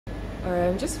Alright,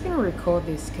 I'm just gonna record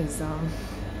this because I'm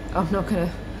not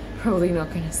gonna, probably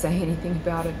not gonna say anything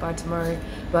about it by tomorrow.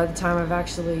 By the time I've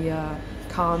actually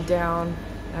calmed down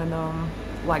and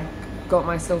like got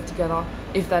myself together,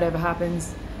 if that ever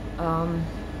happens.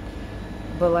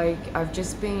 But like I've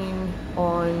just been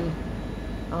on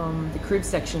the crib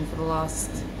section for the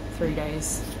last 3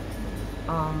 days,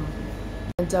 and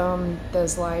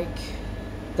there's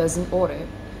an audit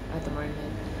at the moment.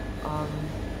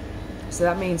 So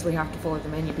that means we have to follow the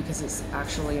menu because it's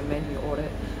actually a menu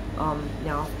audit.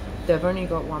 Now, they've only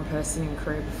got one person in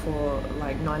crib for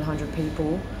like 900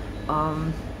 people.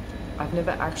 I've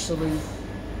never actually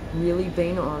really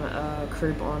been on a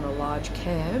crib on a large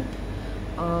camp.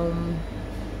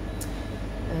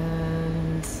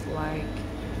 And like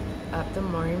at the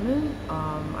moment,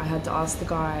 I had to ask the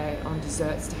guy on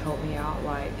desserts to help me out,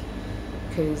 like,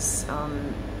 because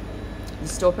the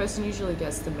store person usually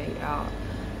gets the meat out,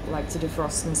 like to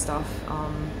defrost and stuff,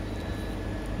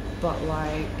 but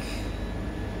like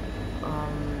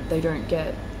they don't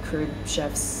get crib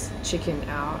chef's chicken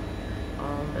out,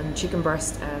 and chicken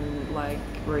breast and like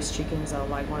roast chickens are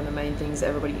like one of the main things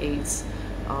everybody eats.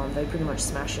 They pretty much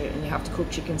smash it, and you have to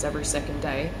cook chickens every second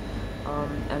day,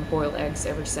 and boil eggs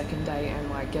every second day, and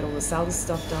like get all the salad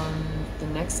stuff done the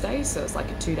next day, so it's like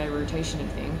a 2-day rotation-y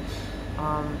thing.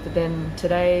 But then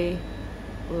today,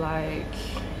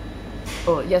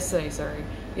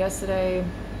 yesterday,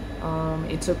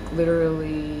 it took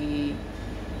literally,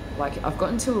 like, I've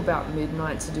gotten to about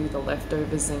midnight to do the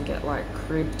leftovers and get like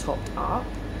crib topped up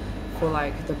for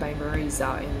like the bain maries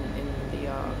out in the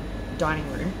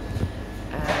dining room,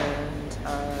 and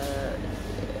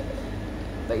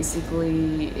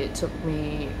basically it took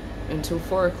me until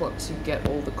 4 o'clock to get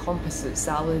all the composite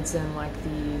salads and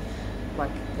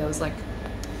there was like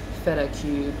feta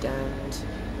cubed and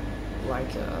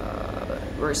like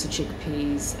roasted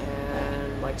chickpeas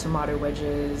and like tomato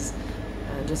wedges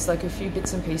and just like a few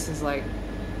bits and pieces, like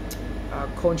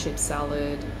corn chip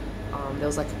salad. There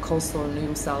was like a coleslaw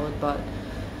noodle salad, but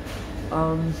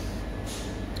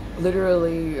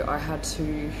literally I had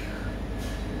to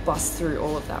bust through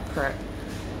all of that prep.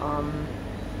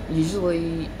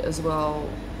 Usually as well,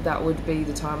 that would be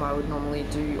the time I would normally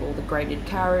do all the grated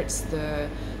carrots, the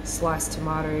sliced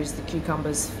tomatoes, the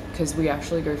cucumbers, because we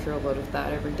actually go through a lot of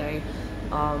that every day.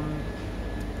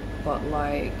 But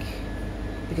like,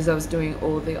 because I was doing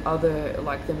all the other,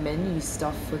 like the menu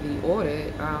stuff for the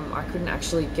audit, I couldn't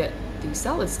actually get the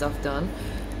salad stuff done.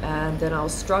 And then I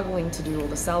was struggling to do all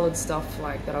the salad stuff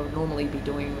like that I would normally be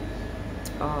doing,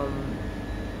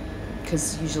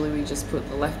 because usually we just put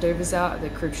the leftovers out. The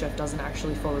crib chef doesn't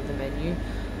actually follow the menu.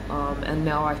 And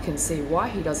now I can see why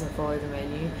he doesn't follow the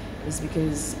menu, is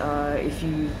because if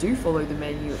you do follow the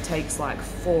menu, it takes like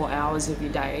 4 hours of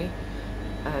your day,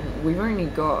 and we've only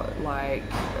got like,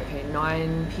 okay,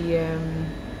 9 p.m.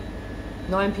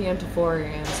 to 4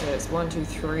 a.m, so it's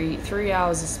 3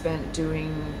 hours is spent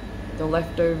doing the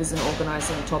leftovers and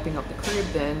organizing and topping up the crib.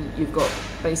 Then you've got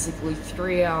basically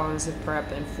 3 hours of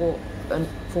prep, and for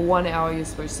 1 hour you're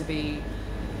supposed to be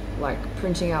like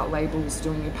printing out labels,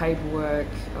 doing your paperwork.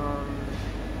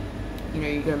 You know,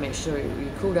 you gotta make sure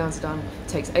your cool down's done. It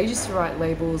takes ages to write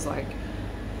labels. Like,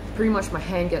 pretty much my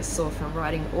hand gets sore from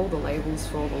writing all the labels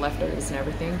for all the leftovers and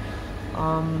everything.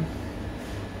 And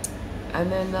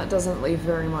then that doesn't leave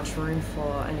very much room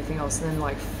for anything else. And then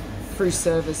like through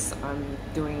service, I'm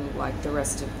doing like the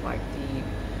rest of like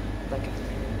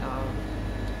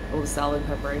all the salad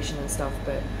preparation and stuff,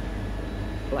 but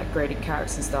like grated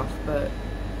carrots and stuff. But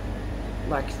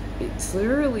like it's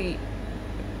literally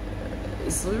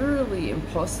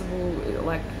impossible.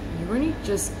 Like, you only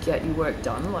just get your work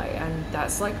done, like, and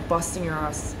that's like busting your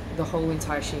ass the whole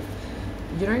entire shift.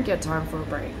 You don't get time for a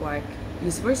break. Like,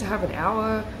 you're supposed to have an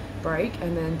hour break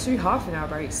and then 2 half-an-hour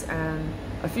breaks and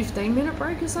a 15-minute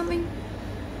break or something,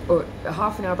 or a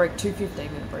half-an-hour break, 2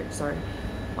 15-minute breaks, sorry.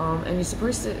 And you're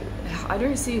supposed to, I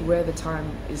don't see where the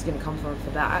time is going to come from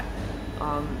for that.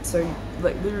 So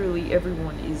like literally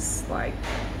everyone is like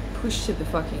pushed to the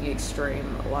fucking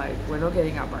extreme. Like, we're not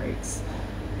getting our breaks.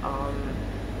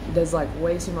 There's like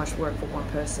way too much work for one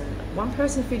person. One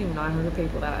person feeding 900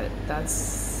 people,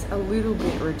 that's a little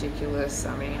bit ridiculous.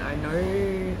 I mean, I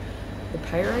know the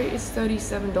pay rate is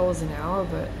 $37 an hour,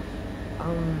 but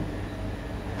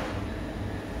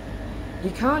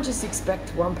you can't just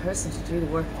expect one person to do the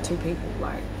work of 2 people.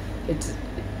 Like,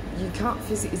 you can't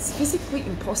it's physically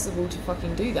impossible to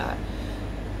fucking do that.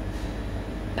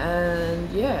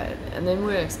 And yeah, and then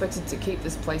we're expected to keep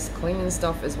this place clean and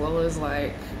stuff, as well as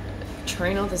like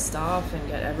train other staff and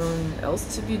get everyone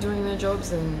else to be doing their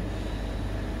jobs. And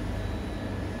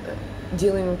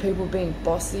dealing with people being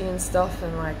bossy and stuff,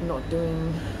 and like not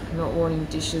wanting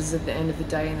dishes at the end of the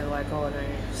day, and they're like, oh no,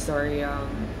 sorry,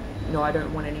 no, I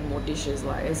don't want any more dishes.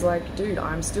 Like, it's like, dude,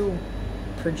 I'm still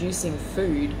producing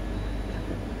food.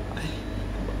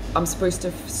 I'm supposed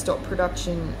to stop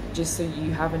production just so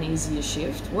you have an easier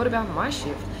shift? What about my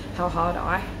shift? How hard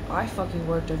I fucking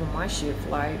worked over my shift,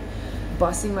 like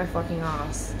busting my fucking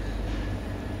ass.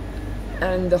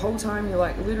 And the whole time you're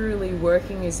like literally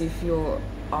working as if your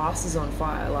ass is on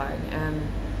fire, like, and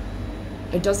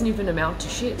it doesn't even amount to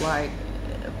shit, like,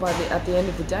 at the end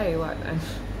of the day, like,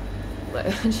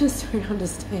 I just don't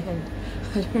understand.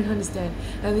 I don't understand.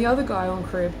 And the other guy on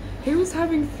crib, he was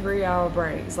having 3-hour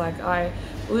breaks. Like, I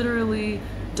literally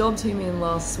dobbed him in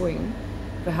last swing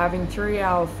for having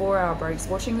 3-hour, 4-hour breaks,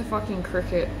 watching the fucking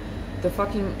cricket, the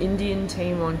fucking Indian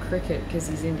team on cricket, because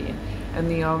he's Indian, and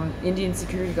the Indian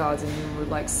security guards and him would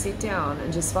like sit down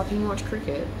and just fucking watch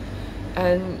cricket.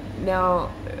 And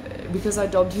now, because I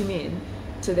dobbed him in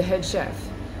to the head chef,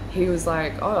 he was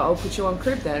like, oh, I'll put you on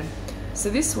crib then. So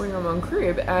this swing I'm on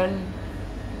crib, and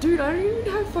dude, I don't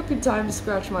even have fucking time to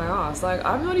scratch my ass. Like,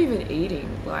 I'm not even eating.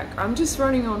 Like, I'm just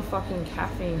running on fucking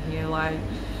caffeine here, like,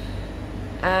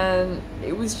 and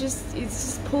it's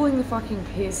just pulling the fucking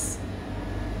piss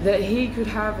that he could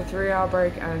have a 3-hour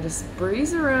break and just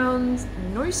breeze around,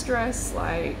 no stress.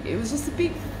 Like, it was just a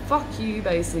big fuck you,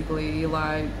 basically.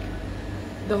 Like,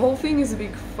 the whole thing is a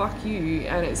big fuck you,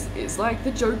 and it's like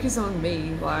the joke is on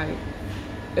me. Like,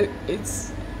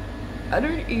 it's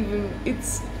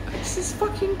just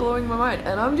fucking blowing my mind,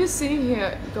 and I'm just sitting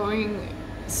here going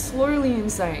slowly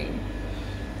insane,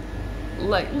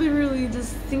 like literally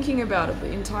just thinking about it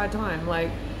the entire time,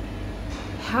 like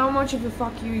how much of a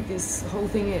fuck you this whole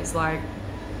thing is. Like,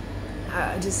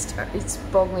 it's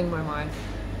boggling my mind.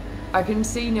 I can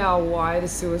see now why the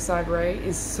suicide rate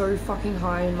is so fucking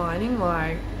high in mining.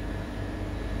 Like,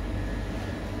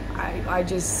 I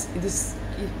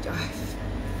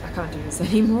can't do this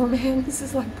anymore, man. This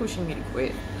is like pushing me to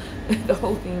quit. The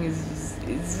whole thing is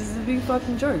just a big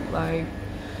fucking joke. Like,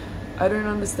 I don't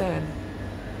understand.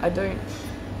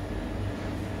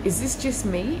 Is this just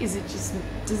me?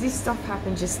 Does this stuff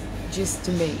happen just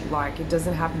to me? Like, it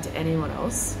doesn't happen to anyone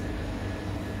else?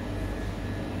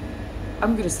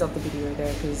 I'm gonna stop the video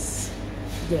there, because,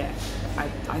 yeah,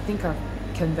 I think I've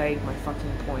conveyed my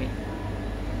fucking point.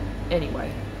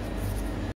 Anyway.